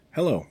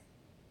Hello,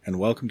 and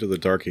welcome to the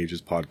Dark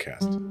Ages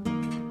podcast.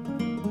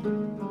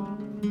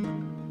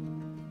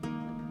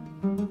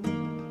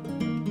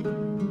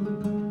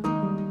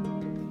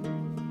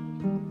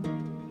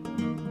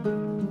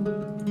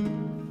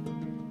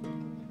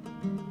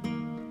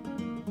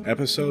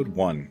 Episode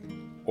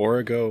 1,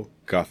 Origo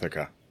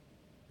Gothica.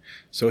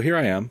 So here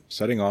I am,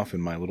 setting off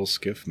in my little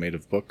skiff made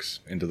of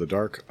books into the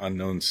dark,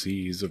 unknown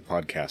seas of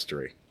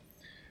podcastery.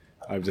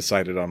 I've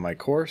decided on my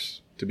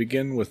course to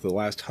begin with the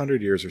last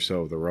 100 years or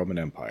so of the Roman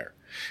Empire,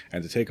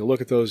 and to take a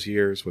look at those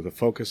years with a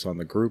focus on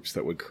the groups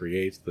that would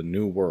create the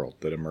new world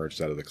that emerged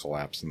out of the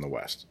collapse in the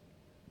West.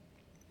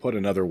 Put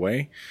another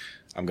way,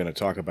 I'm going to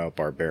talk about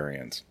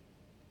barbarians.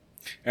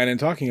 And in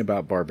talking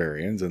about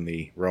barbarians in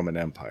the Roman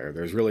Empire,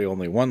 there's really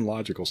only one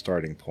logical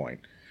starting point,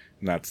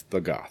 and that's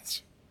the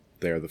Goths.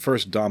 They are the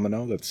first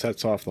domino that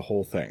sets off the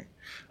whole thing,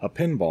 a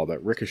pinball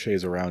that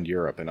ricochets around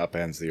Europe and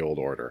upends the old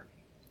order.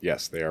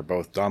 Yes, they are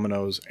both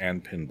dominoes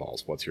and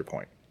pinballs. What's your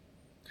point?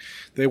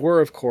 They were,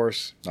 of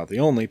course, not the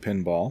only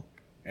pinball,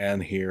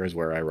 and here is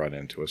where I run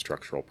into a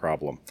structural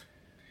problem.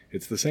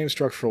 It's the same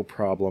structural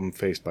problem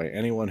faced by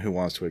anyone who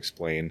wants to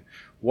explain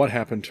what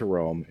happened to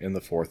Rome in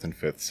the 4th and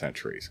 5th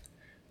centuries.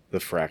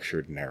 The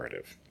fractured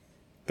narrative.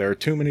 There are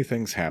too many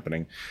things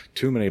happening,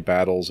 too many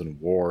battles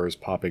and wars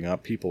popping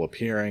up, people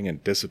appearing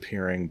and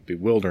disappearing,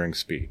 bewildering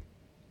speed.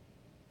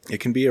 It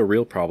can be a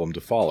real problem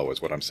to follow,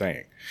 is what I'm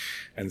saying,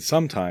 and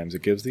sometimes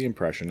it gives the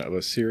impression of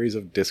a series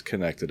of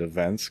disconnected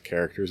events,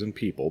 characters, and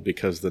people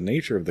because the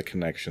nature of the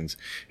connections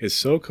is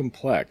so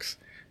complex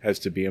as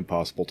to be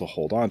impossible to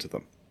hold on to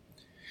them.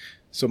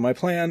 So my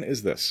plan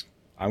is this.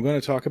 I'm going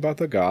to talk about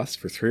the Goths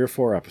for 3 or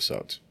 4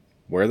 episodes,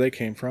 where they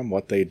came from,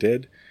 what they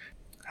did,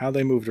 how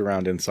they moved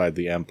around inside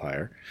the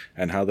empire,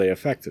 and how they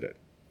affected it.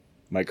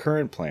 My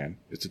current plan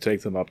is to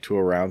take them up to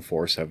around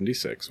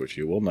 476, which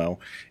you will know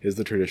is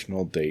the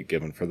traditional date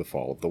given for the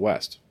fall of the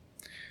West.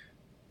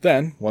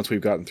 Then, once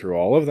we've gotten through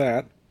all of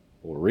that,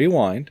 we'll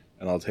rewind,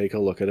 and I'll take a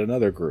look at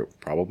another group,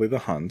 probably the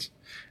Huns,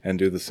 and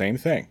do the same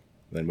thing,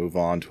 then move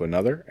on to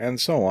another, and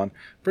so on,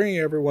 bringing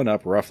everyone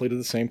up roughly to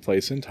the same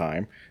place in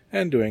time,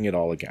 and doing it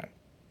all again.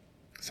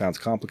 Sounds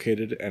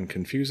complicated and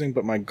confusing,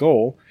 but my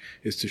goal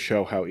is to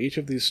show how each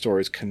of these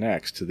stories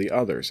connects to the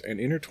others and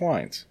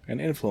intertwines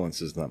and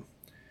influences them.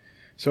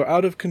 So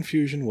out of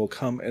confusion will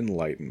come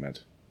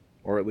enlightenment,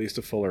 or at least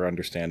a fuller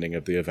understanding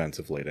of the events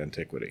of late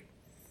antiquity.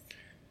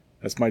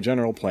 That's my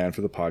general plan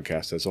for the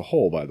podcast as a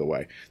whole, by the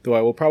way, though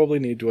I will probably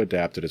need to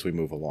adapt it as we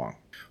move along.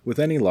 With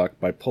any luck,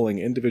 by pulling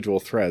individual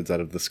threads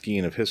out of the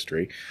skein of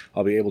history,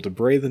 I'll be able to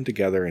braid them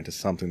together into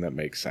something that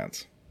makes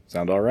sense.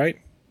 Sound all right?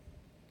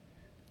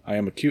 I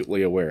am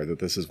acutely aware that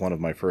this is one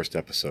of my first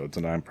episodes,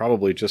 and I'm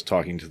probably just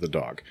talking to the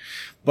dog.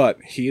 But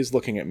he is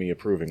looking at me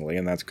approvingly,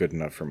 and that's good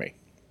enough for me.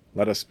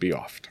 Let us be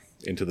off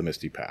into the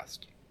misty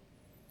past.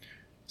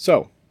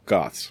 So,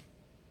 Goths.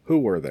 Who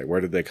were they? Where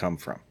did they come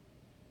from?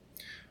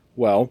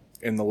 Well,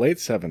 in the late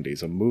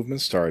 70s, a movement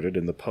started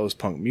in the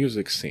post-punk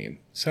music scene,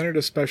 centered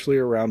especially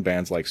around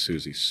bands like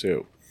Susie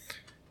Sue.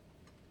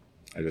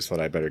 I just thought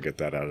I'd better get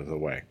that out of the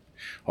way.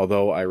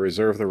 Although I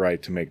reserve the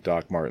right to make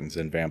Doc Martens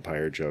and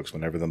vampire jokes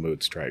whenever the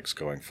mood strikes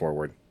going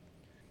forward.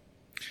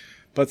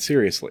 But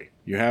seriously,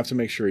 you have to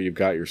make sure you've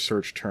got your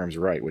search terms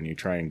right when you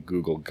try and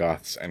Google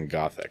Goths and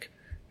Gothic.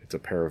 It's a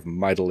pair of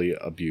mightily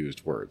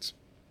abused words.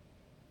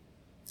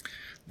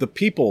 The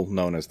people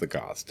known as the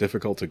Goths,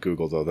 difficult to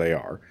Google though they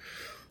are,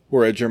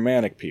 were a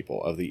Germanic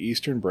people of the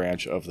eastern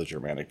branch of the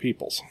Germanic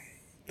peoples.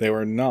 They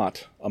were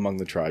not among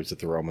the tribes that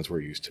the Romans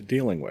were used to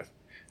dealing with,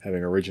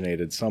 having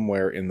originated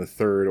somewhere in the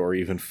 3rd or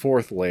even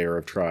 4th layer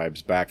of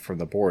tribes back from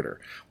the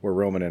border, where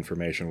Roman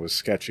information was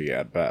sketchy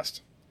at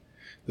best.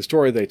 The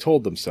story they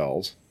told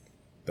themselves,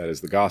 that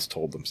is, the Goths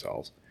told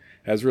themselves,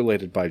 as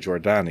related by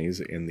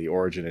Jordanes in The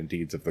Origin and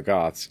Deeds of the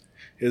Goths,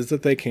 is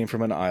that they came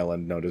from an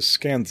island known as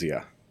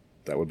Skansia,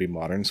 that would be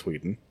modern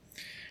Sweden,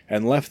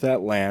 and left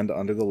that land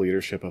under the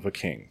leadership of a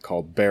king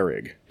called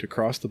Berig to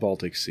cross the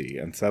Baltic Sea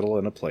and settle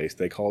in a place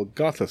they called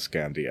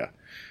Gothiscandia,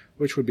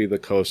 which would be the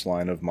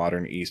coastline of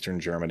modern eastern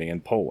Germany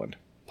and Poland,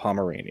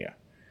 Pomerania,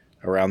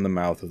 around the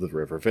mouth of the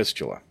river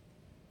Vistula.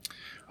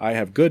 I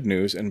have good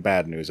news and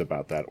bad news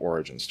about that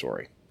origin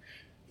story.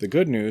 The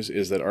good news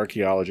is that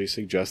archaeology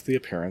suggests the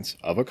appearance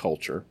of a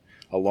culture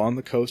along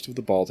the coast of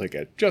the Baltic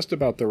at just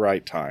about the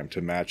right time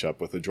to match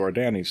up with the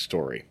Jordanes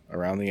story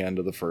around the end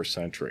of the 1st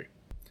century.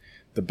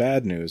 The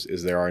bad news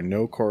is there are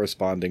no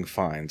corresponding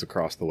finds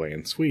across the way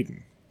in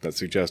Sweden that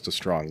suggest a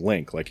strong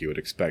link like you would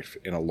expect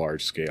in a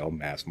large-scale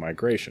mass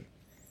migration.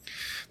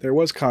 There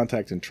was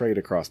contact and trade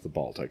across the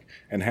Baltic,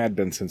 and had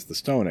been since the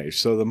Stone Age,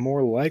 so the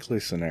more likely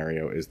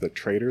scenario is that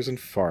traders and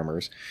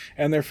farmers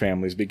and their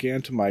families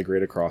began to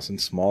migrate across in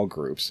small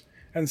groups,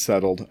 and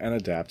settled and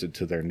adapted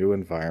to their new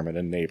environment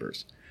and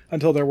neighbors,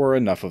 until there were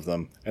enough of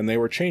them, and they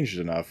were changed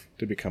enough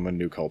to become a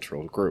new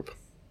cultural group.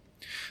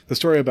 The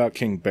story about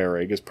King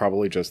Berig is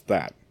probably just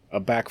that, a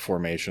back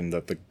formation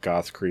that the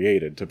Goths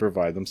created to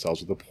provide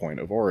themselves with a point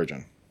of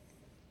origin.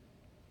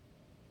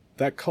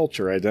 That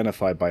culture,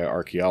 identified by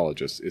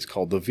archaeologists, is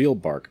called the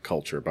Veilbark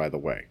culture, by the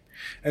way,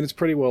 and it's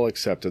pretty well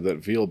accepted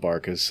that veal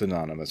bark is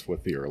synonymous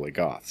with the early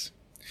Goths.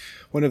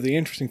 One of the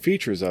interesting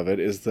features of it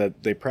is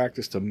that they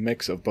practiced a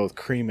mix of both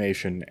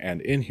cremation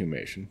and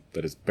inhumation,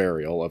 that is,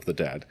 burial of the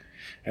dead,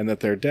 and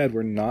that their dead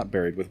were not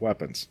buried with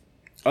weapons.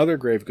 Other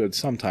grave goods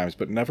sometimes,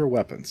 but never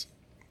weapons.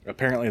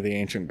 Apparently the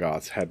ancient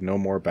Goths had no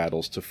more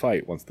battles to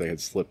fight once they had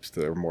slipped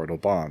their mortal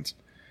bonds.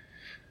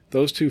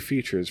 Those two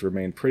features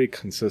remain pretty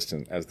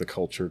consistent as the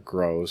culture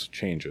grows,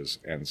 changes,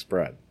 and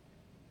spread.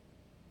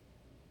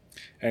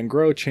 And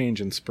grow,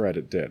 change, and spread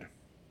it did.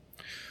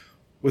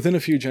 Within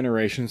a few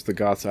generations, the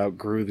Goths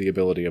outgrew the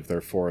ability of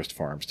their forest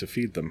farms to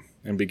feed them,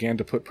 and began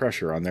to put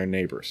pressure on their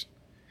neighbors.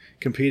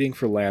 Competing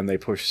for land, they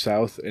pushed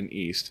south and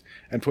east,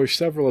 and pushed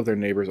several of their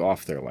neighbors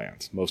off their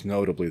lands, most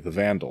notably the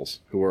Vandals,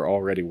 who were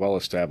already well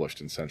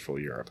established in Central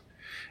Europe,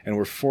 and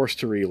were forced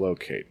to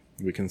relocate.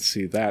 We can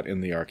see that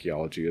in the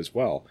archaeology as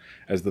well,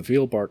 as the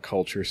veal bark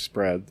culture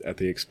spread at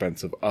the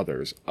expense of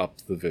others up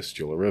the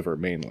Vistula River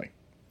mainly.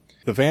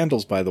 The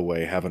Vandals, by the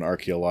way, have an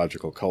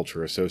archaeological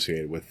culture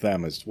associated with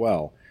them as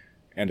well,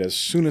 and as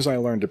soon as I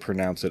learn to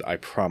pronounce it, I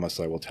promise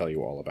I will tell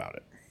you all about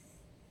it.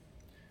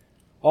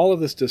 All of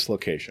this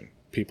dislocation,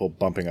 people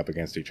bumping up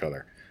against each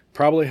other,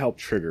 probably helped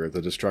trigger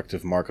the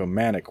destructive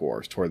Marcomannic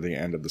Wars toward the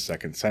end of the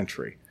 2nd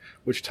century,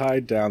 which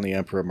tied down the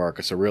Emperor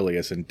Marcus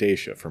Aurelius in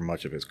Dacia for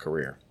much of his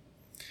career.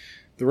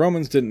 The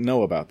Romans didn't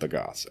know about the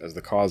Goths as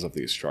the cause of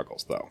these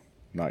struggles, though.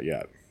 Not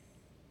yet.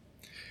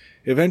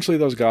 Eventually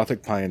those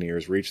Gothic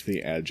pioneers reached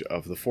the edge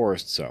of the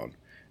forest zone,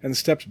 and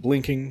stepped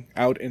blinking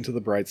out into the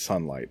bright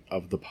sunlight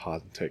of the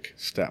Pontic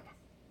steppe.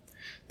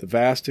 The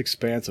vast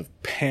expanse of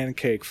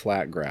pancake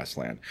flat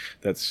grassland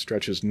that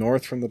stretches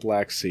north from the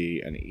Black Sea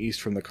and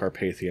east from the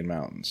Carpathian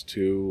Mountains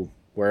to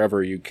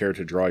wherever you care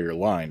to draw your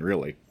line,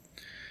 really.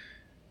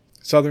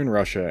 Southern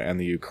Russia and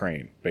the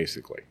Ukraine,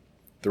 basically.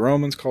 The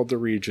Romans called the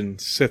region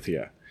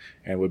Scythia,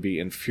 and would be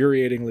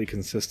infuriatingly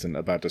consistent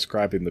about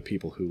describing the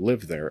people who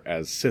lived there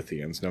as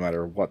Scythians, no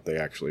matter what they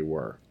actually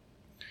were.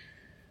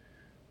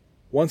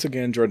 Once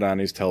again,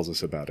 Jordanes tells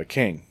us about a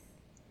king,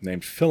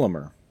 named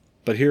Philomer,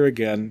 but here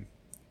again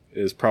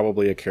is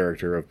probably a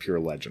character of pure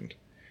legend.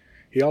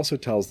 He also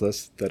tells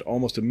us that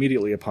almost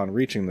immediately upon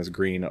reaching this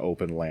green,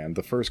 open land,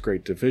 the first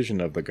great division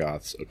of the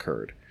Goths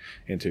occurred,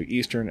 into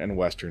eastern and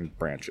western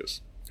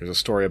branches. There's a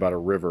story about a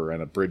river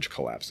and a bridge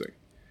collapsing.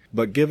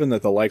 But given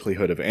that the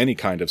likelihood of any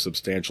kind of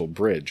substantial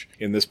bridge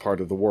in this part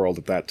of the world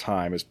at that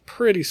time is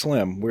pretty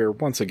slim, we're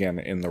once again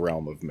in the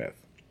realm of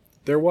myth.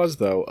 There was,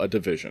 though, a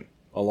division,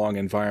 along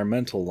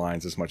environmental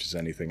lines as much as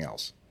anything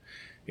else.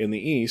 In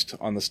the east,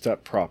 on the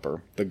steppe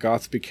proper, the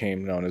Goths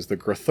became known as the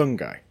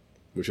Greuthungi,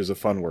 which is a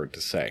fun word to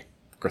say,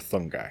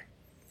 Greuthungi.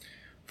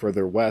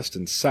 Further west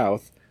and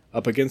south,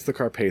 up against the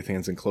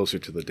Carpathians and closer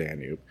to the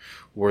Danube,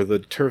 were the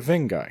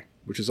Tervingi,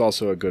 which is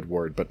also a good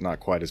word but not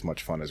quite as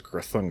much fun as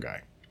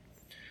Greuthungi.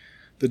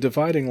 The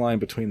dividing line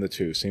between the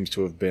two seems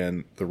to have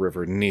been the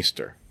river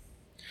Dniester.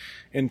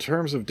 In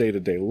terms of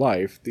day-to-day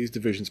life, these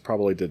divisions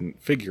probably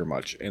didn't figure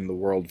much in the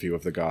worldview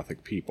of the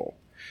Gothic people.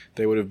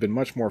 They would have been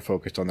much more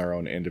focused on their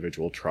own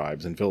individual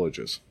tribes and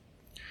villages.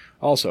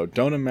 Also,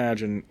 don't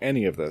imagine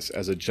any of this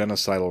as a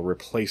genocidal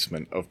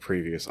replacement of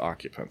previous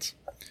occupants.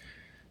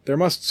 There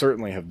must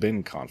certainly have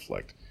been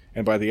conflict,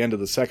 and by the end of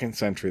the 2nd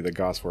century the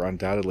Goths were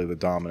undoubtedly the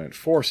dominant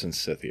force in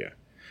Scythia,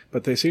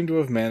 but they seem to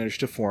have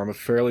managed to form a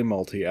fairly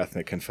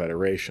multi-ethnic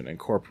confederation,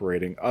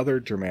 incorporating other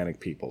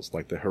Germanic peoples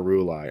like the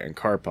Heruli and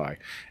Carpi,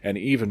 and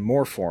even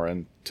more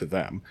foreign to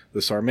them,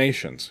 the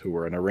Sarmatians, who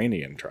were an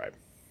Iranian tribe.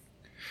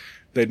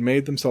 They'd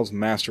made themselves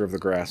master of the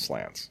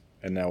grasslands,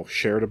 and now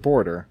shared a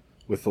border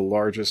with the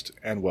largest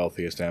and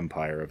wealthiest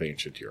empire of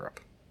ancient Europe.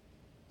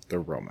 The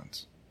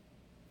Romans.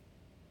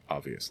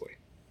 Obviously.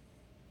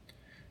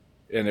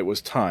 And it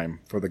was time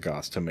for the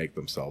Goths to make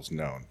themselves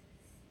known.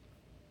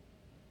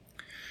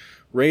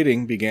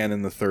 Raiding began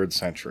in the 3rd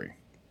century,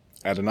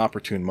 at an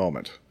opportune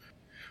moment.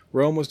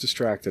 Rome was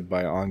distracted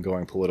by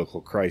ongoing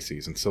political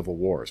crises and civil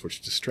wars,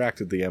 which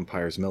distracted the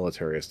empire's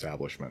military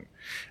establishment,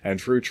 and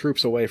drew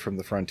troops away from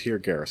the frontier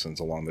garrisons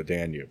along the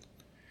Danube.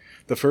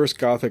 The first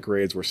Gothic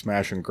raids were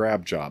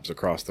smash-and-grab jobs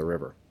across the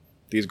river.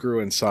 These grew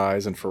in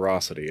size and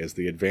ferocity as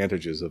the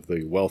advantages of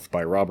the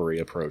wealth-by-robbery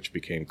approach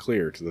became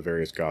clear to the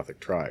various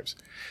Gothic tribes,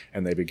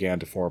 and they began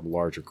to form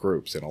larger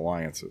groups and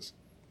alliances.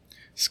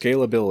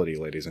 Scalability,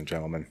 ladies and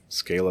gentlemen,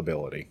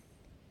 scalability.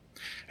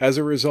 As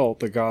a result,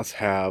 the Goths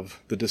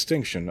have the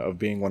distinction of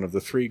being one of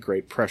the 3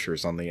 great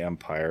pressures on the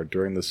empire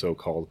during the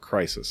so-called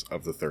crisis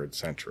of the 3rd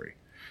century,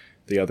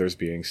 the others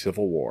being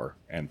civil war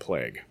and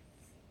plague.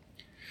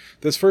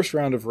 This first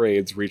round of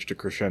raids reached a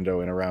crescendo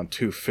in around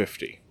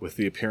 250, with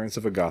the appearance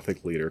of a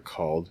Gothic leader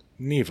called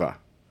Niva.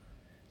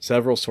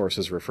 Several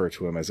sources refer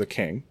to him as a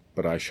king,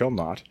 but I shall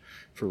not,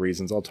 for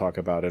reasons I'll talk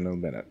about in a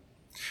minute.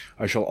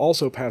 I shall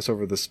also pass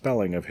over the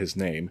spelling of his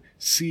name,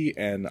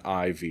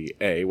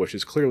 C-N-I-V-A, which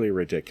is clearly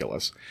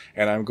ridiculous,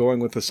 and I'm going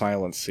with the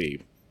silent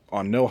C,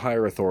 on no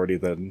higher authority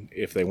than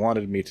if they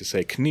wanted me to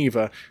say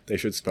Kniva, they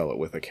should spell it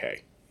with a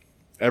K.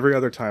 Every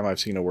other time I've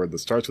seen a word that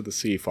starts with a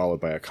C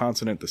followed by a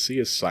consonant, the C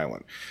is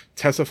silent.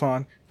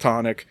 Ctesiphon,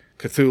 tonic,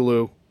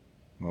 Cthulhu,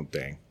 Oh,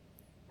 dang.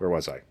 Where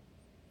was I?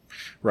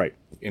 Right,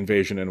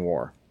 invasion and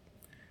war.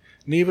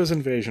 Neva's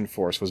invasion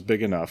force was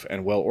big enough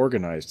and well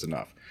organized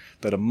enough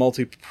that a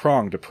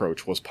multi-pronged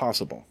approach was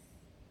possible.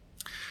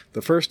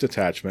 The first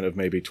detachment of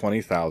maybe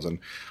 20,000,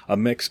 a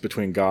mix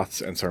between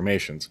Goths and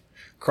Sarmatians,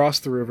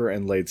 crossed the river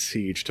and laid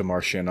siege to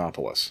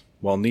Marcianopolis,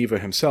 while Neva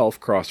himself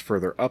crossed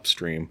further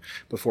upstream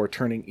before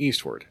turning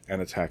eastward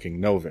and attacking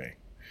Novae.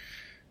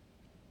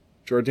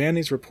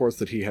 Jordanes reports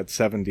that he had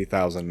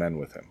 70,000 men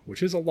with him,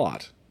 which is a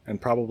lot, and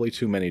probably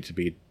too many to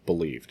be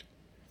believed.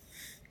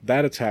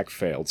 That attack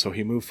failed, so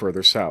he moved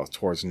further south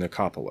towards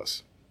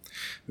Nicopolis.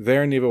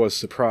 There Neva was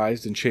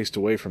surprised and chased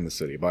away from the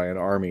city by an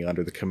army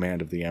under the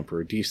command of the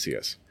Emperor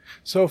Decius.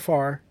 So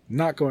far,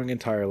 not going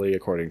entirely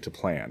according to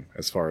plan,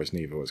 as far as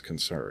Neva was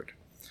concerned.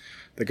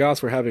 The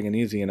Goths were having an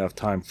easy enough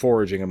time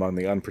foraging among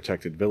the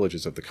unprotected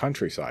villages of the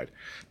countryside,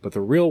 but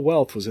the real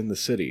wealth was in the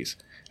cities,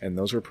 and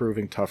those were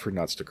proving tougher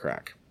nuts to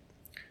crack.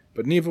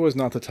 But Neva was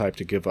not the type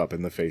to give up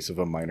in the face of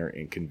a minor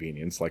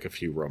inconvenience like a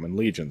few Roman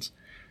legions.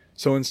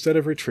 So instead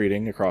of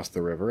retreating across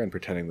the river and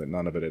pretending that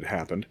none of it had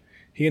happened,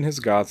 he and his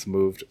Goths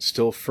moved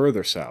still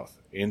further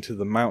south, into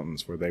the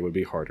mountains where they would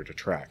be harder to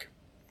track.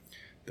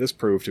 This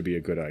proved to be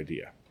a good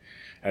idea,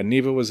 and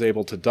Neva was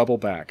able to double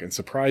back and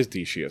surprise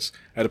Decius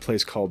at a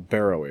place called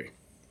Beroe.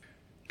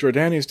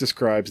 Jordanes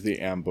describes the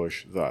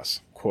ambush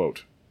thus,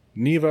 quote,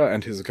 Neva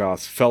and his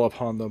Goths fell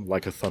upon them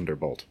like a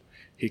thunderbolt.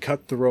 He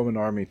cut the Roman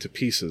army to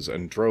pieces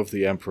and drove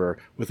the emperor,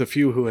 with a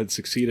few who had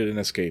succeeded in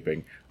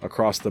escaping,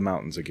 across the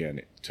mountains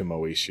again to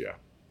Moesia.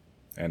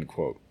 End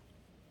quote.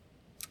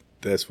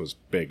 This was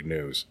big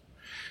news.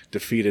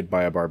 Defeated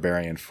by a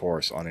barbarian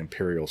force on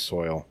imperial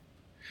soil,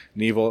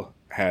 Neva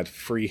had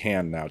free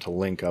hand now to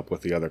link up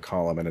with the other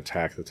column and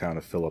attack the town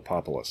of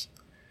Philippopolis.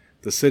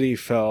 The city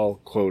fell,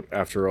 quote,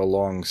 after a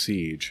long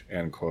siege,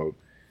 end quote,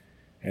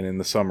 and in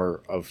the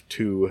summer of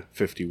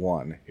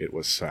 251 it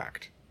was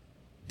sacked.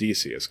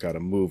 Decius got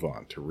a move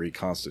on to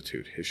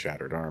reconstitute his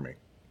shattered army.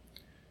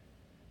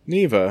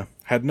 Neva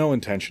had no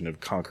intention of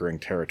conquering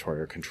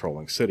territory or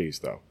controlling cities,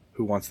 though.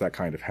 Who wants that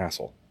kind of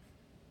hassle?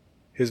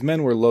 His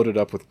men were loaded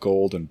up with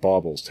gold and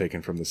baubles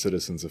taken from the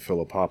citizens of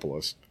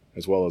Philippopolis,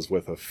 as well as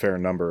with a fair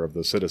number of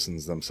the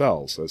citizens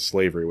themselves, as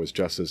slavery was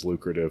just as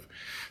lucrative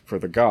for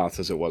the Goths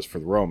as it was for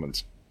the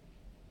Romans.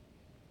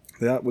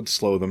 That would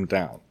slow them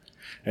down,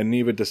 and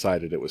Neva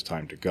decided it was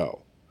time to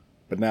go.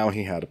 But now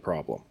he had a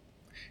problem.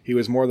 He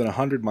was more than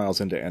 100 miles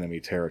into enemy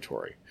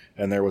territory,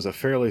 and there was a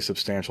fairly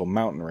substantial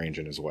mountain range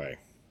in his way,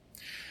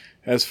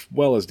 as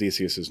well as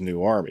Decius's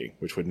new army,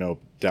 which would no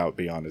doubt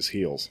be on his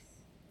heels.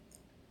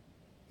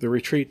 The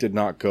retreat did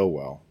not go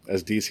well,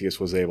 as Decius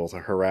was able to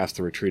harass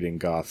the retreating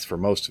Goths for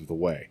most of the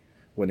way,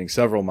 winning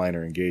several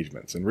minor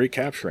engagements and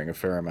recapturing a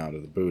fair amount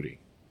of the booty.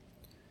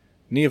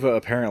 Neva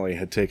apparently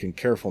had taken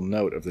careful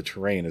note of the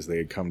terrain as they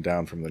had come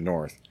down from the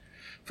north,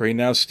 for he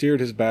now steered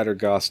his battered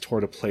Goths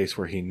toward a place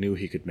where he knew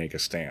he could make a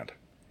stand.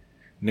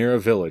 Near a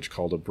village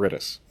called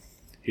Abritus,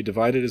 he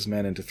divided his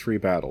men into 3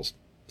 battles,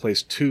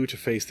 placed 2 to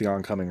face the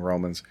oncoming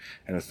Romans,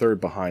 and a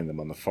third behind them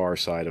on the far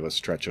side of a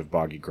stretch of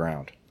boggy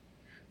ground.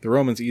 The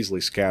Romans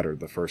easily scattered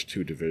the first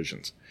 2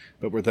 divisions,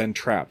 but were then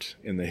trapped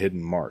in the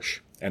hidden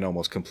marsh, and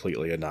almost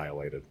completely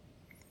annihilated.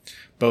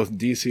 Both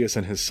Decius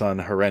and his son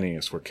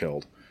Herennius were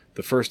killed,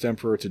 the first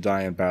emperor to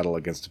die in battle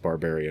against a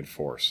barbarian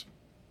force.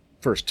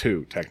 First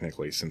 2,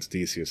 technically, since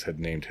Decius had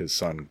named his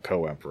son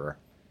co-emperor.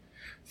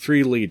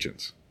 3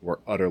 legions were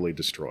utterly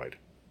destroyed.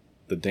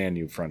 The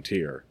Danube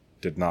frontier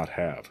did not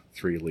have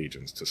 3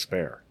 legions to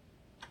spare.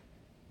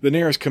 The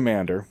nearest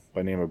commander,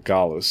 by name of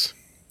Gallus,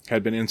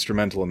 had been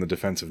instrumental in the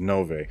defense of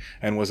Novae,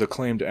 and was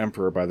acclaimed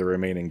emperor by the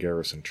remaining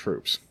garrison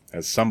troops,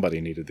 as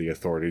somebody needed the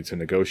authority to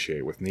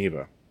negotiate with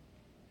Neva.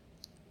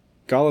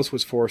 Gallus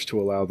was forced to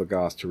allow the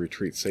Goths to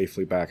retreat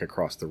safely back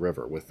across the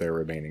river with their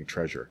remaining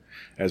treasure,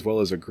 as well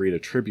as agreed a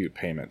tribute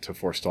payment to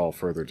forestall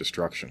further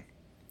destruction.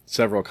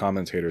 Several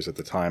commentators at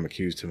the time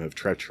accused him of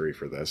treachery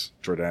for this,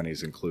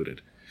 Jordanes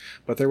included,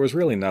 but there was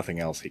really nothing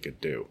else he could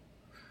do.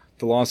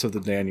 The loss of the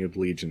Danube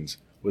legions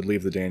would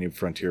leave the Danube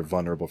frontier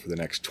vulnerable for the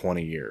next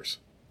 20 years.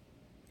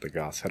 The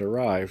Goths had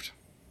arrived.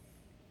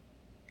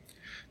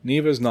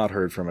 Neva is not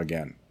heard from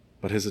again,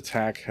 but his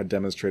attack had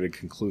demonstrated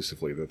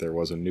conclusively that there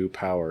was a new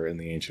power in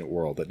the ancient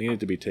world that needed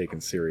to be taken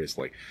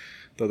seriously,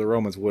 though the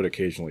Romans would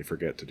occasionally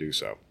forget to do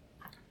so.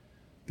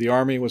 The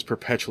army was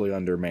perpetually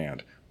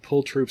undermanned,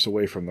 pull troops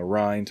away from the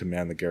Rhine to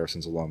man the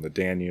garrisons along the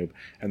Danube,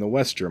 and the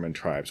West German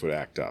tribes would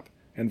act up,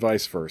 and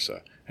vice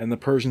versa, and the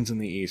Persians in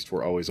the east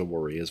were always a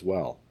worry as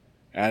well.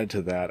 Added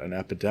to that, an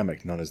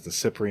epidemic known as the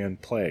Cyprian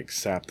plague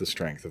sapped the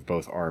strength of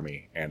both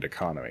army and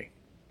economy.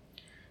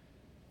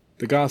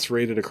 The Goths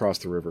raided across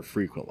the river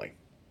frequently,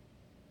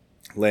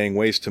 laying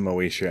waste to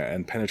Moesia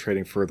and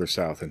penetrating further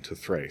south into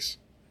Thrace.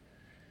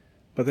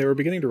 But they were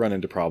beginning to run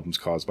into problems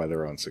caused by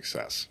their own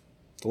success.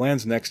 The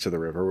lands next to the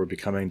river were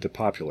becoming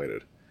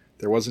depopulated.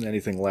 There wasn't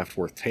anything left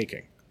worth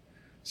taking.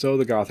 So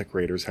the Gothic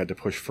raiders had to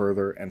push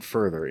further and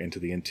further into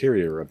the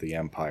interior of the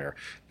empire,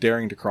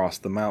 daring to cross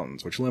the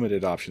mountains, which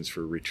limited options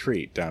for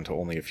retreat down to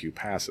only a few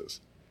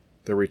passes.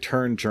 The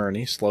return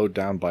journey, slowed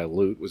down by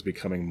loot, was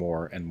becoming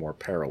more and more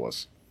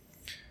perilous.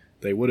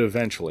 They would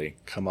eventually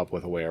come up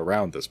with a way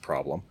around this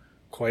problem,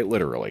 quite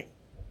literally,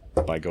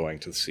 by going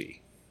to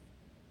sea.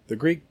 The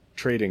Greek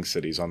trading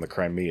cities on the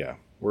Crimea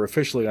were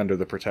officially under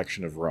the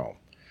protection of Rome,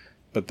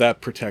 but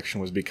that protection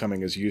was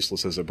becoming as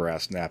useless as a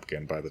brass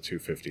napkin by the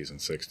 250s and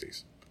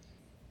 60s.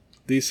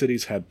 These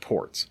cities had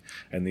ports,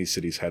 and these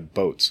cities had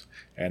boats,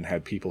 and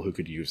had people who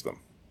could use them.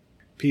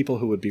 People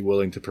who would be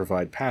willing to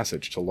provide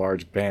passage to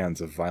large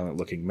bands of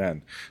violent-looking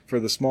men for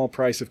the small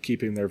price of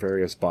keeping their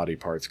various body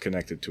parts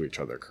connected to each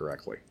other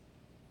correctly.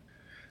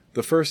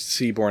 The first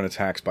seaborne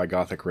attacks by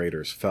Gothic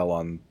raiders fell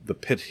on the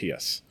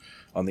Pythias,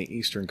 on the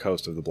eastern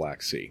coast of the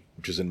Black Sea,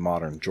 which is in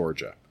modern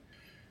Georgia.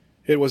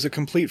 It was a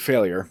complete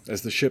failure,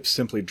 as the ships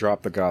simply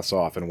dropped the Goths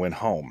off and went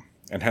home,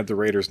 and had the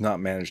raiders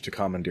not managed to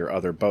commandeer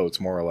other boats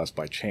more or less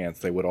by chance,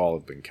 they would all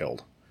have been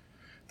killed.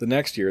 The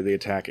next year, the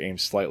attack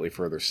aimed slightly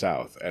further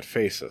south, at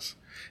Phasis,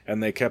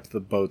 and they kept the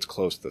boats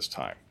close this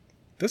time.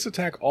 This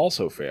attack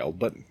also failed,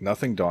 but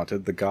nothing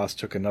daunted, the Goths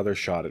took another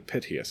shot at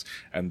Pythias,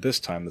 and this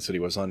time the city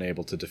was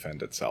unable to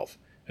defend itself,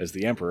 as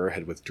the emperor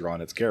had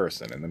withdrawn its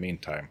garrison in the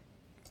meantime.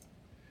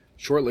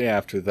 Shortly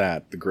after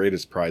that, the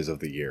greatest prize of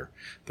the year,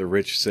 the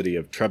rich city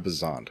of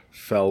Trebizond,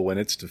 fell when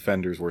its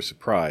defenders were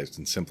surprised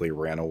and simply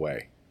ran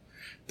away.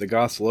 The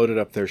Goths loaded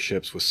up their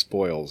ships with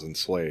spoils and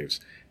slaves,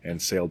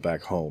 and sailed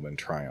back home in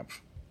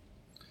triumph.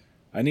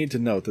 I need to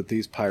note that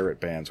these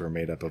pirate bands were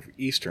made up of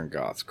Eastern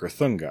Goths,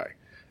 Greuthungi,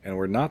 and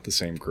were not the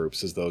same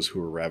groups as those who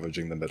were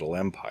ravaging the Middle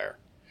Empire.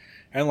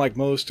 And like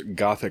most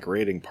Gothic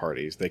raiding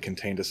parties, they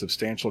contained a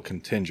substantial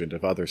contingent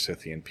of other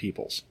Scythian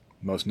peoples,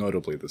 most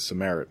notably the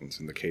Samaritans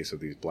in the case of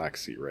these Black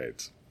Sea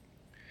raids.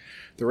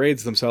 The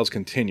raids themselves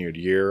continued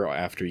year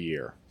after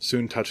year,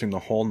 soon touching the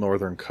whole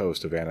northern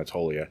coast of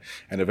Anatolia,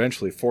 and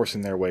eventually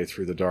forcing their way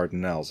through the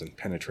Dardanelles and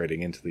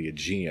penetrating into the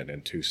Aegean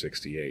in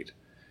 268.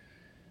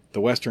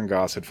 The Western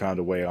Goths had found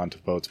a way onto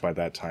boats by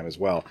that time as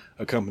well,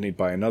 accompanied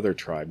by another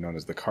tribe known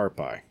as the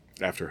Carpi,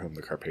 after whom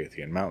the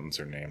Carpathian Mountains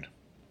are named.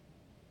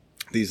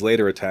 These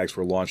later attacks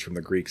were launched from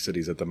the Greek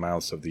cities at the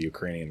mouths of the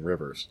Ukrainian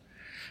rivers,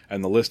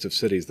 and the list of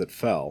cities that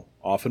fell,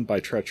 often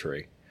by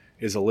treachery,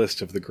 is a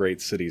list of the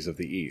great cities of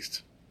the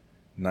East.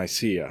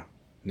 Nicaea,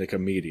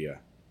 Nicomedia,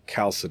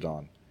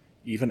 Chalcedon,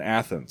 even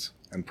Athens,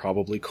 and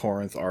probably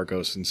Corinth,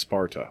 Argos, and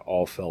Sparta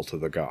all fell to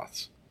the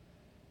Goths.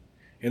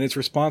 In its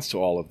response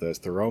to all of this,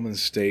 the Roman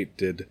state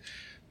did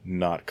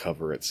not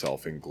cover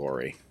itself in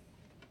glory.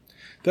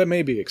 That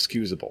may be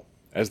excusable,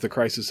 as the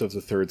crisis of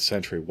the 3rd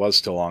century was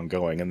still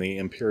ongoing and the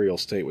imperial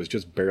state was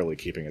just barely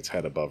keeping its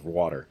head above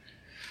water.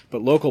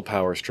 But local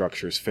power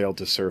structures failed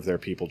to serve their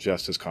people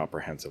just as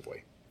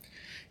comprehensively.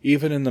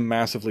 Even in the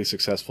massively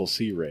successful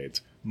sea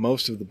raids,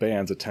 most of the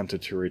bands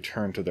attempted to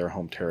return to their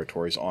home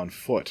territories on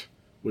foot,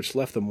 which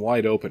left them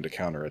wide open to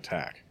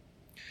counterattack.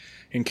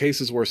 In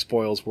cases where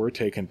spoils were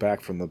taken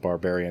back from the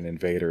barbarian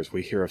invaders,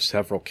 we hear of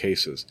several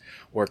cases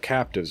where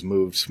captives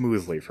moved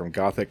smoothly from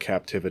Gothic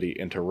captivity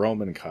into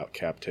Roman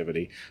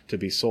captivity to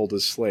be sold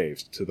as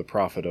slaves to the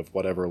profit of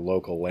whatever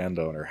local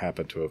landowner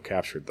happened to have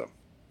captured them.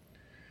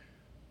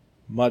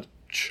 Much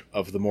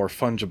of the more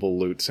fungible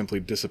loot simply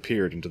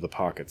disappeared into the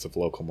pockets of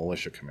local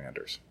militia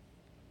commanders.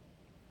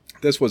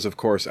 This was, of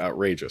course,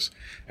 outrageous,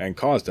 and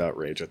caused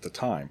outrage at the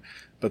time,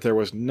 but there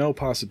was no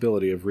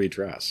possibility of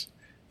redress.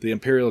 The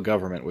imperial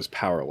government was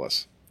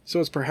powerless, so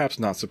it's perhaps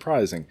not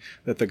surprising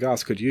that the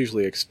Goths could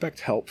usually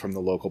expect help from the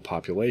local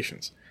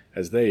populations,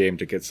 as they aimed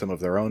to get some of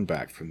their own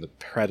back from the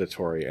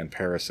predatory and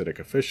parasitic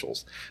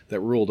officials that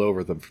ruled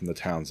over them from the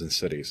towns and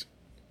cities.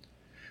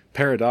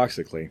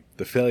 Paradoxically,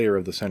 the failure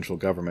of the central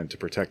government to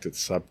protect its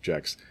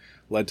subjects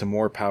led to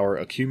more power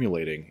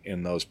accumulating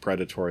in those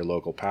predatory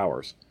local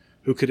powers,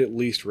 who could at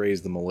least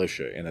raise the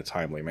militia in a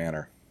timely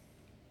manner.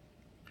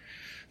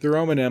 The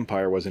Roman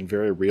Empire was in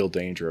very real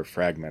danger of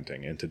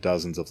fragmenting into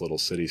dozens of little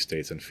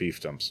city-states and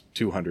fiefdoms,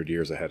 200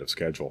 years ahead of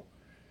schedule.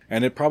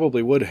 And it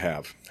probably would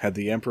have, had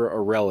the Emperor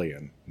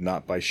Aurelian,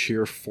 not by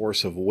sheer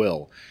force of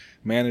will,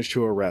 managed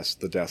to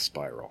arrest the death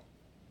spiral.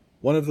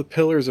 One of the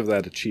pillars of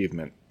that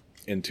achievement,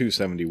 in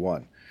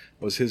 271,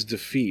 was his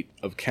defeat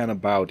of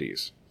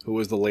Canabaudes, who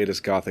was the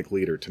latest Gothic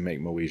leader to make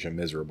Moesia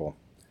miserable.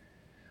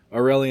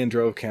 Aurelian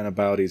drove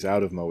Canabaudes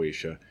out of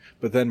Moesia,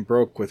 but then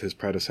broke with his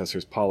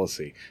predecessor's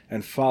policy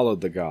and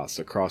followed the Goths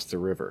across the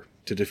river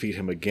to defeat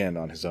him again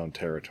on his own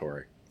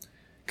territory.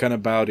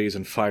 Canabaudes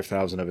and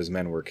 5,000 of his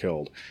men were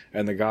killed,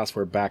 and the Goths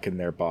were back in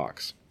their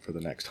box for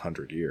the next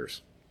 100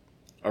 years.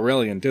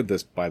 Aurelian did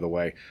this, by the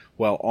way,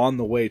 while on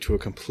the way to a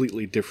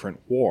completely different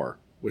war,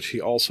 which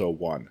he also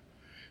won,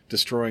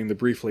 destroying the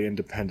briefly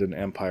independent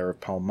empire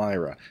of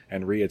Palmyra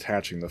and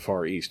reattaching the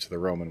Far East to the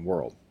Roman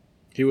world.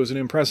 He was an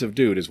impressive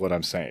dude, is what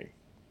I'm saying,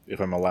 if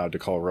I'm allowed to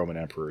call Roman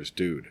emperors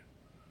dude.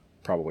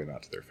 Probably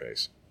not to their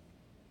face.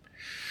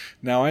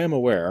 Now, I am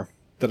aware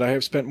that I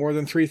have spent more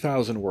than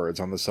 3,000 words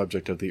on the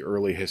subject of the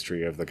early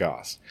history of the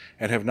Goths,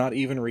 and have not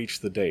even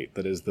reached the date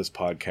that is this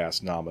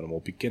podcast's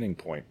nominal beginning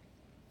point.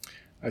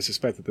 I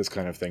suspect that this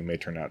kind of thing may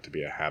turn out to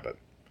be a habit.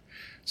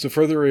 So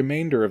for the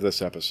remainder of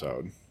this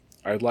episode,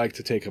 I'd like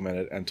to take a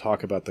minute and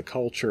talk about the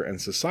culture and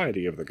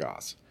society of the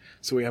Goths,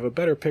 so we have a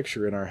better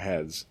picture in our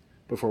heads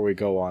before we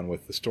go on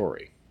with the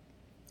story.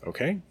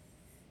 Okay?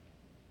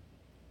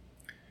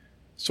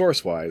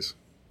 Source-wise,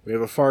 we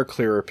have a far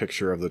clearer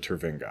picture of the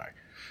Tervingi,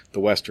 the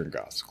Western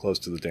Goths, close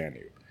to the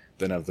Danube,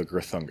 than of the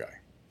Grithungi.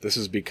 This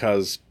is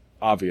because,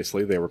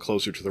 obviously, they were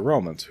closer to the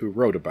Romans, who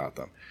wrote about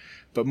them,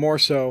 but more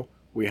so,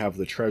 we have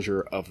the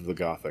treasure of the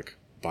Gothic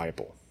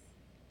Bible.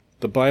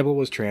 The Bible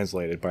was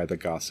translated by the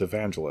Goths'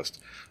 evangelist,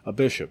 a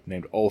bishop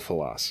named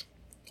Ulfilas.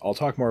 I'll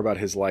talk more about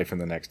his life in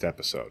the next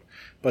episode,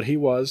 but he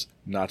was,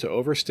 not to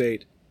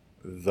overstate,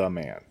 the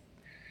man.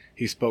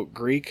 He spoke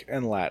Greek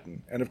and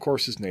Latin, and of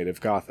course his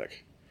native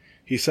Gothic.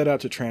 He set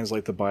out to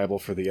translate the Bible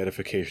for the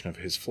edification of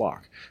his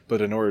flock,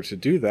 but in order to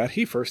do that,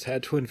 he first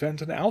had to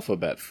invent an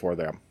alphabet for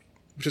them,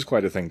 which is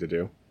quite a thing to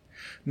do.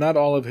 Not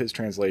all of his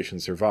translation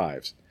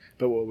survives,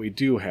 but what we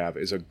do have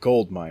is a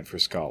goldmine for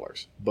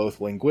scholars,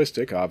 both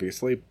linguistic,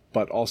 obviously,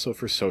 but also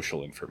for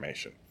social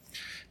information.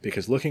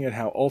 Because looking at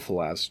how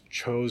Ulfilas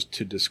chose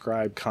to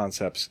describe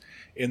concepts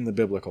in the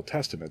biblical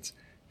testaments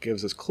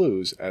gives us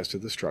clues as to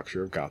the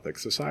structure of Gothic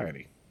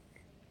society.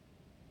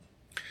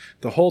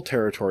 The whole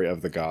territory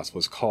of the Goths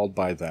was called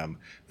by them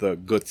the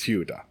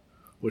Gothiuda,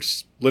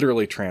 which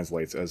literally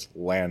translates as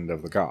land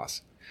of the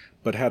Goths,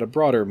 but had a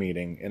broader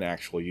meaning in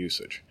actual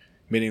usage,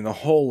 meaning the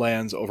whole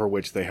lands over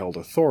which they held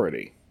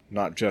authority,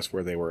 not just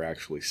where they were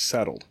actually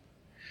settled.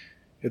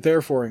 It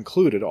therefore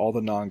included all the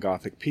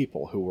non-Gothic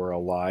people who were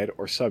allied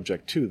or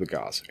subject to the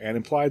Goths, and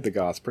implied the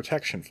Goths'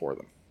 protection for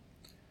them.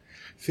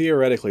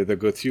 Theoretically, the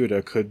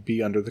Gothiuda could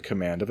be under the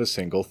command of a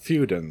single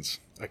Theudens,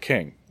 a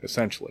king,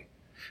 essentially,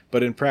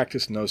 but in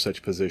practice no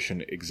such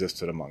position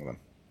existed among them.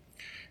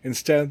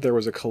 Instead, there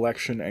was a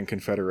collection and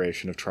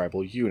confederation of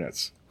tribal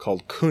units,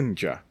 called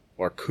kunja,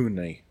 or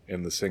kuni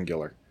in the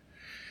singular.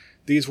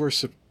 These were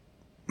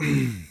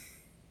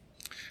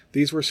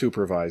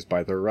supervised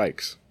by the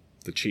Reichs,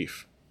 the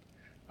chief.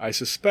 I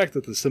suspect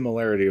that the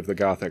similarity of the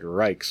Gothic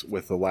Reichs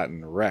with the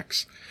Latin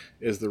Rex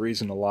is the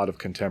reason a lot of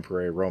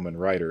contemporary Roman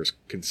writers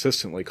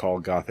consistently call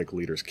Gothic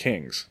leaders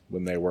kings,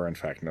 when they were in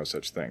fact no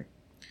such thing.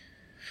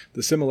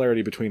 The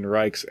similarity between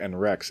Reichs and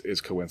Rex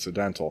is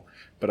coincidental,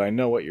 but I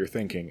know what you're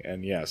thinking,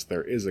 and yes,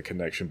 there is a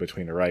connection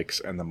between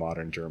Reichs and the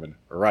modern German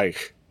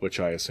Reich, which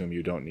I assume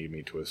you don't need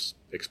me to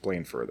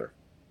explain further.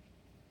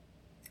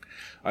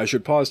 I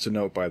should pause to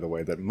note, by the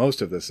way, that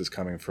most of this is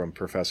coming from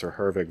Professor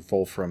Herwig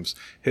Wolfram's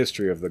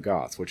History of the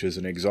Goths, which is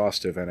an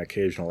exhaustive and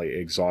occasionally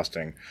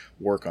exhausting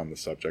work on the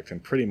subject,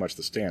 and pretty much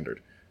the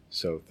standard,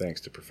 so thanks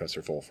to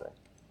Professor Wolfram.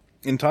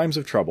 In times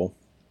of trouble,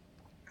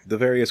 the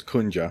various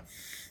kunja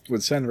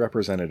would send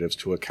representatives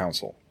to a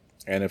council,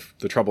 and if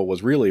the trouble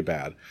was really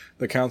bad,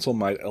 the council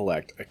might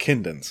elect a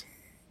kindens.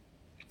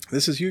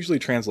 This is usually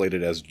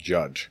translated as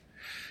judge,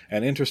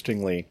 and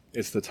interestingly,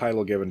 it's the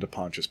title given to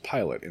Pontius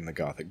Pilate in the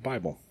Gothic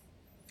Bible.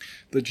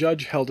 The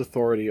judge held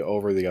authority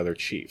over the other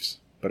chiefs,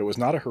 but it was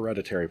not a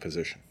hereditary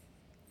position.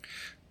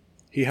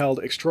 He held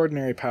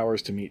extraordinary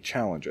powers to meet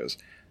challenges,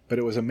 but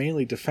it was a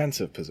mainly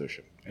defensive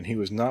position, and he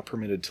was not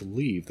permitted to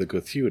leave the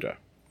Gothiuda.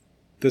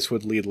 This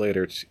would lead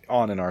later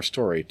on in our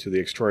story to the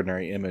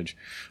extraordinary image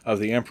of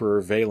the Emperor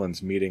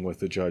Valens meeting with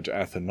the judge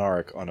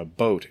Athanaric on a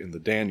boat in the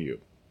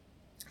Danube,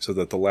 so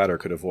that the latter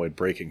could avoid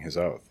breaking his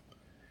oath.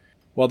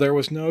 While there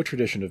was no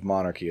tradition of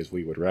monarchy as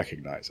we would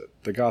recognize it,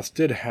 the Goths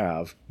did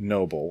have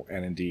noble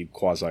and indeed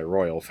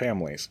quasi-royal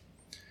families.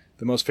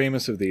 The most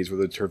famous of these were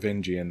the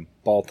Tervingian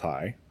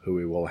Baltai, who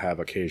we will have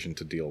occasion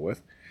to deal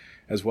with,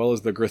 as well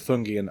as the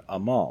Grithungian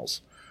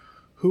Amals,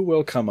 who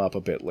will come up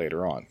a bit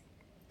later on.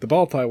 The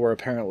Baltai were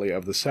apparently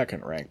of the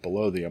second rank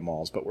below the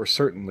Amals, but were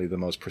certainly the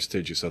most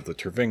prestigious of the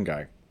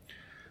Tervingi.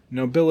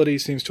 Nobility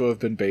seems to have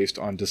been based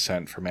on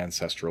descent from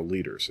ancestral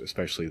leaders,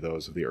 especially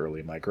those of the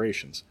early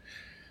migrations.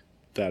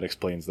 That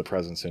explains the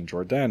presence in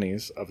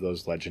Jordanes of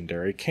those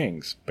legendary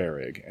kings,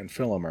 Berig and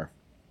Philomer.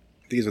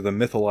 These are the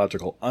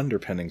mythological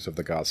underpinnings of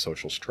the Goths'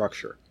 social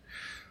structure,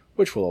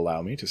 which will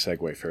allow me to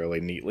segue fairly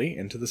neatly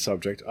into the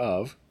subject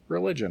of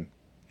religion.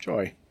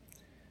 Joy.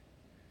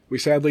 We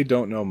sadly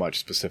don't know much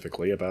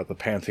specifically about the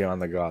pantheon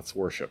the Goths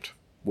worshipped.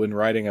 When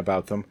writing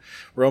about them,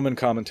 Roman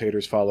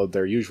commentators followed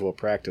their usual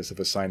practice of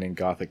assigning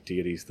Gothic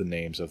deities the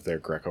names of their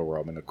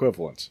Greco-Roman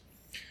equivalents.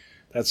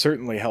 That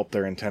certainly helped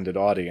their intended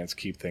audience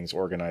keep things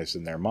organized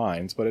in their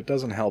minds, but it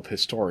doesn't help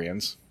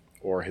historians,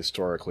 or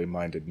historically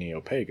minded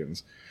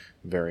neo-pagans,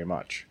 very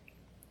much.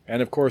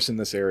 And of course in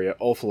this area,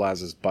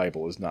 Ulfilas's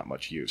Bible is not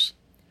much use.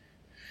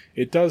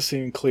 It does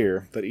seem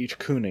clear that each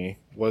kuni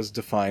was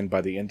defined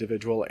by the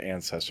individual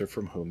ancestor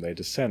from whom they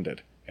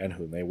descended, and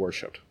whom they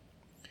worshipped.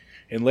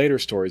 In later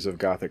stories of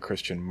Gothic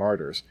Christian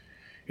martyrs,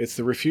 it's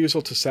the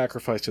refusal to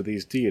sacrifice to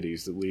these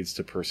deities that leads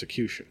to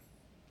persecution.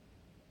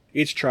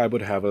 Each tribe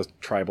would have a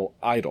tribal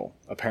idol,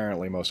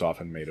 apparently most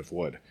often made of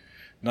wood.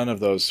 None of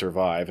those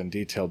survive, and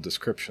detailed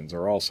descriptions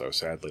are also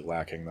sadly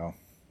lacking, though.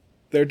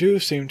 There do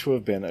seem to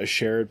have been a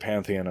shared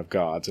pantheon of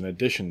gods in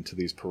addition to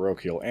these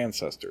parochial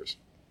ancestors.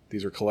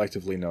 These are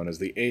collectively known as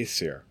the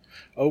Aesir,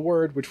 a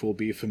word which will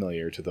be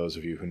familiar to those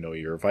of you who know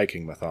your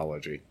Viking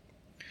mythology.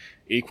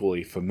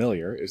 Equally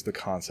familiar is the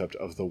concept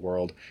of the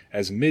world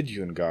as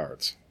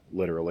Midgårds,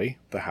 literally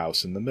the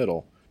house in the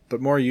middle,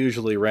 but more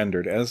usually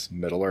rendered as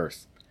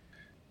Middle-earth.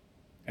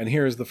 And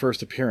here is the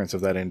first appearance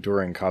of that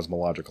enduring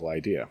cosmological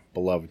idea,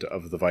 beloved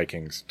of the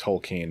Vikings,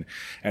 Tolkien,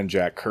 and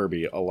Jack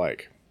Kirby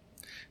alike.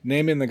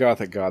 Naming the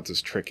Gothic gods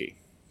is tricky,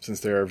 since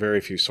there are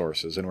very few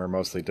sources and we're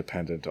mostly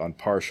dependent on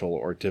partial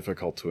or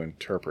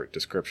difficult-to-interpret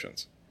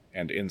descriptions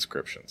and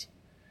inscriptions.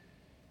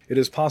 It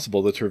is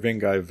possible the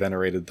Turvingi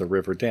venerated the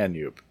river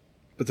Danube,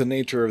 but the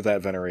nature of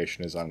that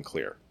veneration is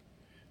unclear.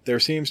 There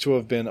seems to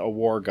have been a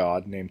war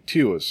god named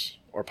Tius,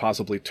 or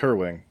possibly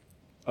Turwing,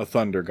 a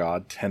thunder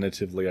god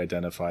tentatively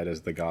identified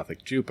as the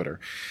Gothic Jupiter,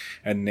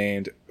 and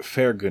named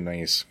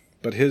Fergunis,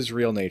 but his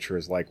real nature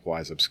is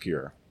likewise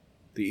obscure.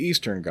 The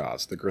Eastern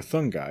Goths, the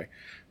Grithungi,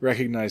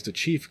 recognized a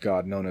chief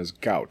god known as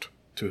Gaut,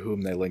 to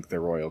whom they linked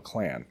their royal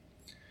clan.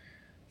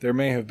 There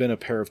may have been a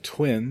pair of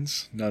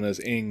twins, known as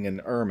Ing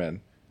and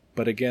Ermin,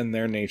 but again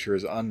their nature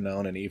is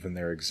unknown and even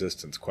their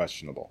existence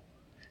questionable.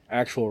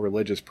 Actual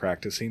religious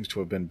practice seems to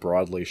have been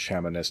broadly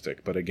shamanistic,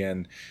 but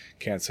again,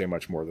 can't say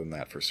much more than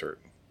that for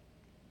certain.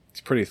 It's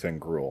pretty thin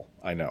gruel,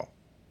 I know.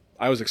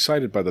 I was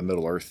excited by the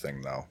Middle-earth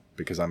thing, though,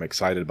 because I'm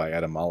excited by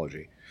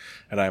etymology,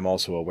 and I am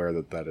also aware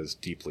that that is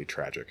deeply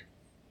tragic.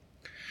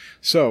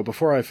 So,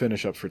 before I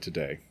finish up for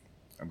today,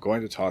 I'm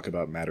going to talk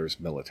about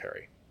matters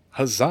military.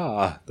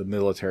 Huzzah! The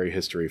military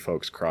history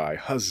folks cry.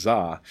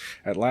 Huzzah!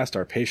 At last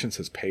our patience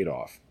has paid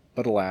off.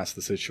 But alas,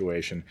 the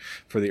situation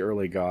for the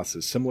early Goths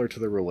is similar to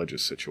the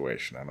religious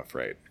situation, I'm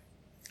afraid.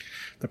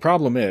 The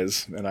problem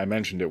is, and I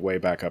mentioned it way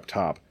back up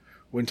top,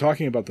 when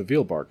talking about the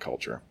Veilbark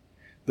culture,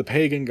 the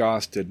pagan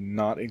Goths did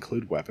not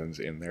include weapons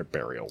in their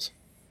burials,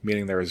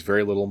 meaning there is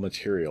very little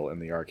material in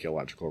the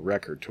archaeological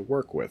record to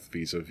work with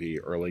vis-a-vis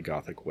early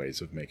Gothic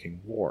ways of making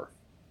war.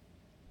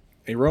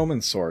 A Roman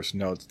source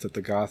notes that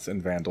the Goths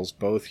and Vandals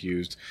both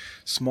used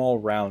small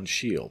round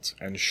shields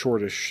and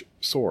shortish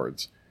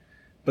swords,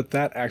 but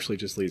that actually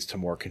just leads to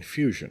more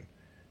confusion,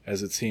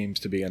 as it seems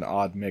to be an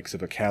odd mix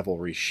of a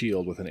cavalry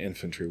shield with an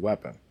infantry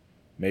weapon.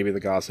 Maybe the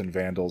Goths and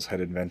Vandals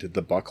had invented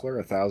the buckler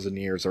 1,000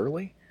 years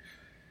early?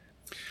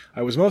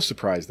 I was most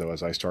surprised, though,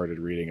 as I started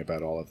reading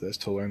about all of this,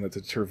 to learn that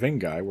the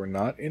Turvingi were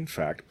not, in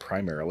fact,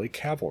 primarily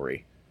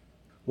cavalry.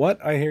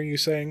 What, I hear you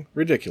saying?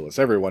 Ridiculous.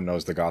 Everyone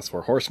knows the Goths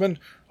were horsemen.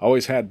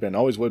 Always had been,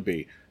 always would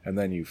be. And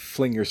then you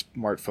fling your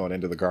smartphone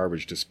into the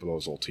garbage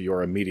disposal to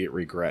your immediate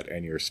regret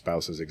and your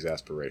spouse's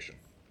exasperation.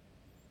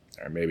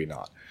 Or maybe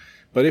not.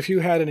 But if you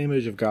had an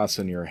image of Goths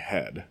in your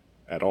head,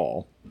 at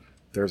all,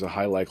 there's a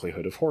high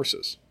likelihood of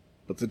horses.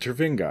 But the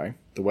Turvingi,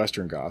 the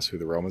Western Goths who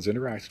the Romans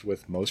interacted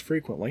with most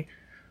frequently,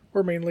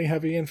 were mainly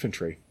heavy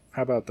infantry.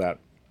 How about that?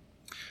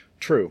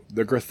 True,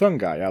 the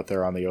Grithungi out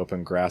there on the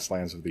open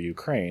grasslands of the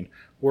Ukraine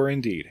were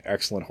indeed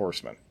excellent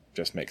horsemen.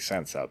 Just makes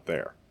sense out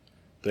there.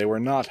 They were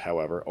not,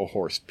 however, a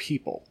horse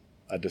people,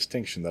 a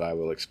distinction that I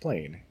will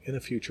explain in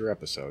a future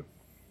episode.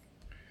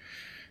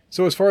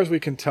 So as far as we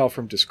can tell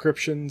from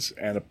descriptions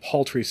and a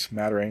paltry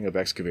smattering of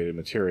excavated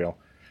material,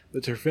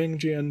 the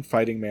Turvingian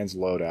fighting man's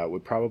loadout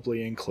would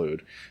probably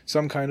include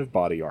some kind of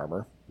body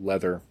armor,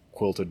 leather,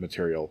 quilted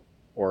material,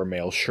 or a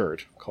male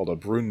shirt, called a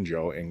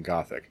brunjo in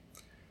Gothic,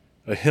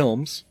 a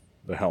hilms,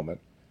 the helmet,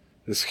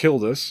 a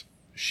schildus,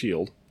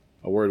 shield,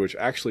 a word which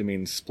actually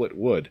means split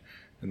wood,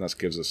 and thus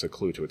gives us a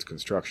clue to its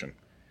construction.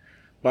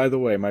 By the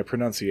way, my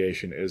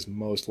pronunciation is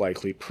most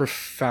likely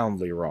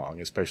profoundly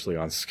wrong, especially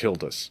on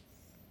schildus.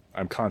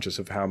 I'm conscious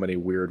of how many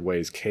weird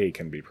ways K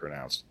can be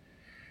pronounced.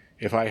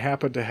 If I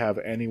happen to have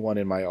anyone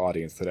in my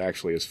audience that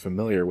actually is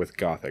familiar with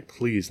Gothic,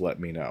 please let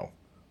me know.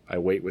 I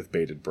wait with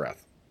bated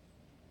breath.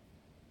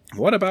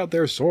 What about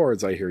their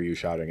swords, I hear you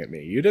shouting at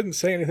me. You didn't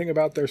say anything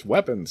about their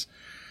weapons.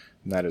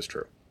 And that is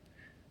true.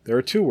 There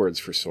are two words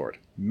for sword,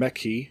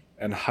 meki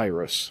and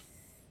hyrus.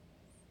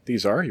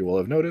 These are, you will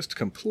have noticed,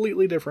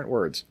 completely different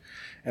words,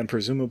 and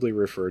presumably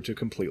refer to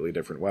completely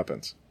different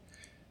weapons.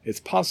 It's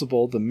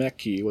possible the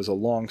meki was a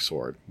long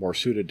sword, more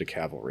suited to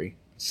cavalry,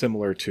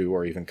 similar to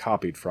or even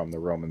copied from the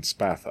Roman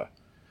spatha.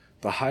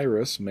 The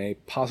hyrus may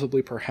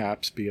possibly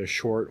perhaps be a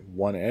short,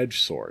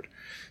 one-edged sword,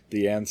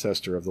 the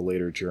ancestor of the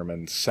later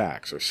German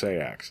sax or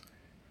sayax,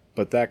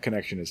 but that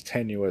connection is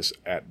tenuous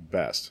at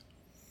best.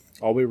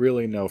 All we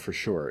really know for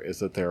sure is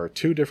that there are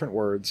two different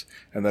words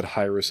and that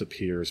hyrus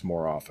appears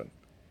more often.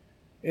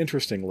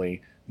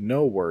 Interestingly,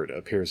 no word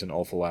appears in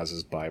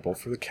Ulfilas's Bible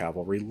for the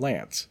cavalry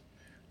lance,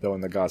 though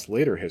in the Goths'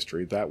 later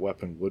history that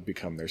weapon would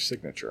become their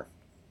signature.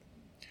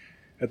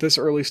 At this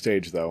early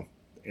stage, though,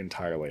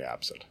 entirely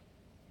absent.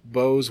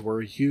 Bows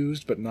were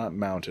used but not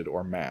mounted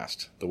or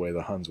massed, the way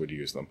the Huns would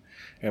use them,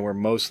 and were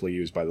mostly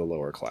used by the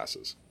lower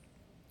classes.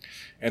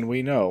 And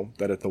we know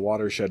that at the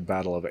watershed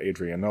battle of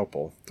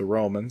Adrianople, the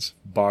Romans,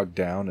 bogged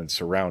down and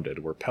surrounded,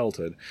 were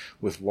pelted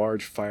with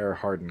large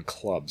fire-hardened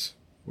clubs,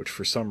 which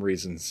for some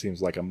reason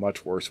seems like a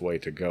much worse way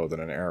to go than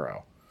an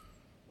arrow.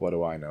 What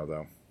do I know,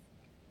 though?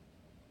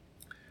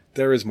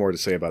 There is more to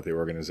say about the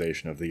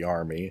organization of the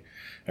army,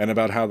 and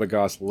about how the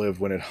Goths lived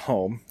when at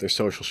home, their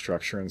social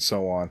structure, and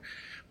so on,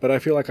 but I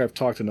feel like I've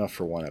talked enough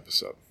for one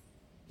episode.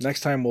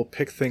 Next time we'll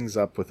pick things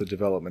up with the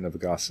development of the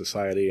Goth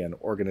society and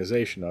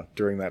organization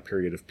during that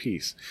period of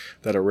peace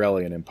that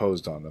Aurelian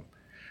imposed on them,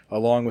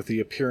 along with the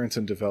appearance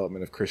and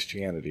development of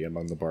Christianity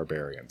among the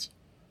barbarians.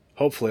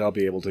 Hopefully I'll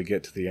be able to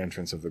get to the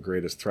entrance of the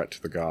greatest threat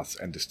to the Goths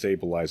and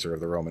destabilizer of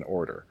the Roman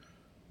order,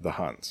 the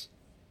Huns.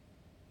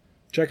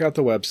 Check out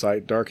the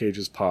website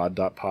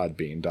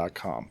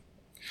darkagespod.podbean.com.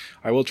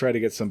 I will try to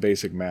get some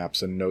basic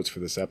maps and notes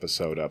for this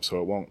episode up so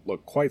it won't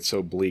look quite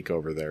so bleak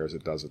over there as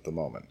it does at the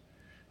moment.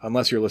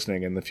 Unless you're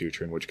listening in the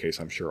future, in which case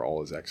I'm sure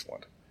all is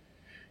excellent.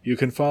 You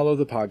can follow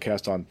the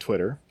podcast on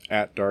Twitter,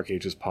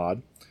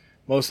 @DarkAgesPod.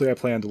 Mostly I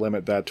plan to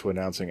limit that to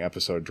announcing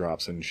episode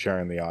drops and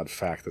sharing the odd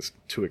fact that's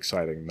too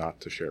exciting not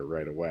to share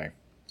right away.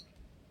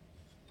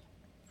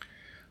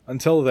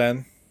 Until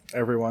then,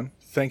 everyone,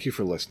 thank you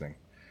for listening,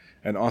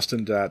 and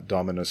ostendat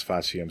Dominus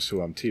faciem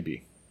suam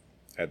tibi,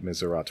 et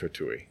miserator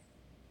tui.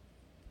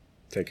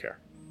 Take care.